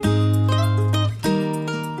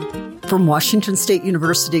From Washington State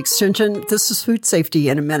University Extension, this is Food Safety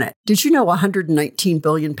in a Minute. Did you know 119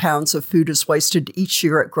 billion pounds of food is wasted each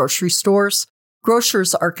year at grocery stores?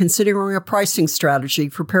 Grocers are considering a pricing strategy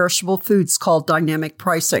for perishable foods called dynamic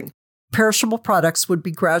pricing. Perishable products would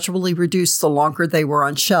be gradually reduced the longer they were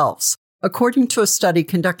on shelves. According to a study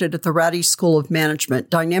conducted at the Rady School of Management,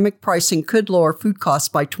 dynamic pricing could lower food costs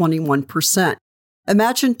by 21%.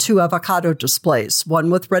 Imagine 2 avocado displays,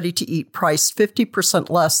 one with ready-to-eat priced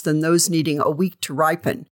 50% less than those needing a week to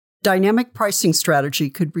ripen. Dynamic pricing strategy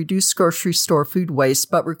could reduce grocery store food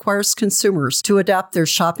waste, but requires consumers to adapt their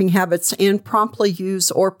shopping habits and promptly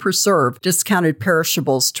use or preserve discounted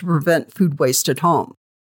perishables to prevent food waste at home.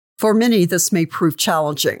 For many, this may prove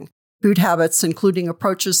challenging. Food habits, including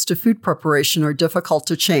approaches to food preparation, are difficult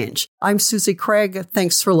to change. I'm Susie Craig.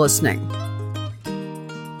 Thanks for listening.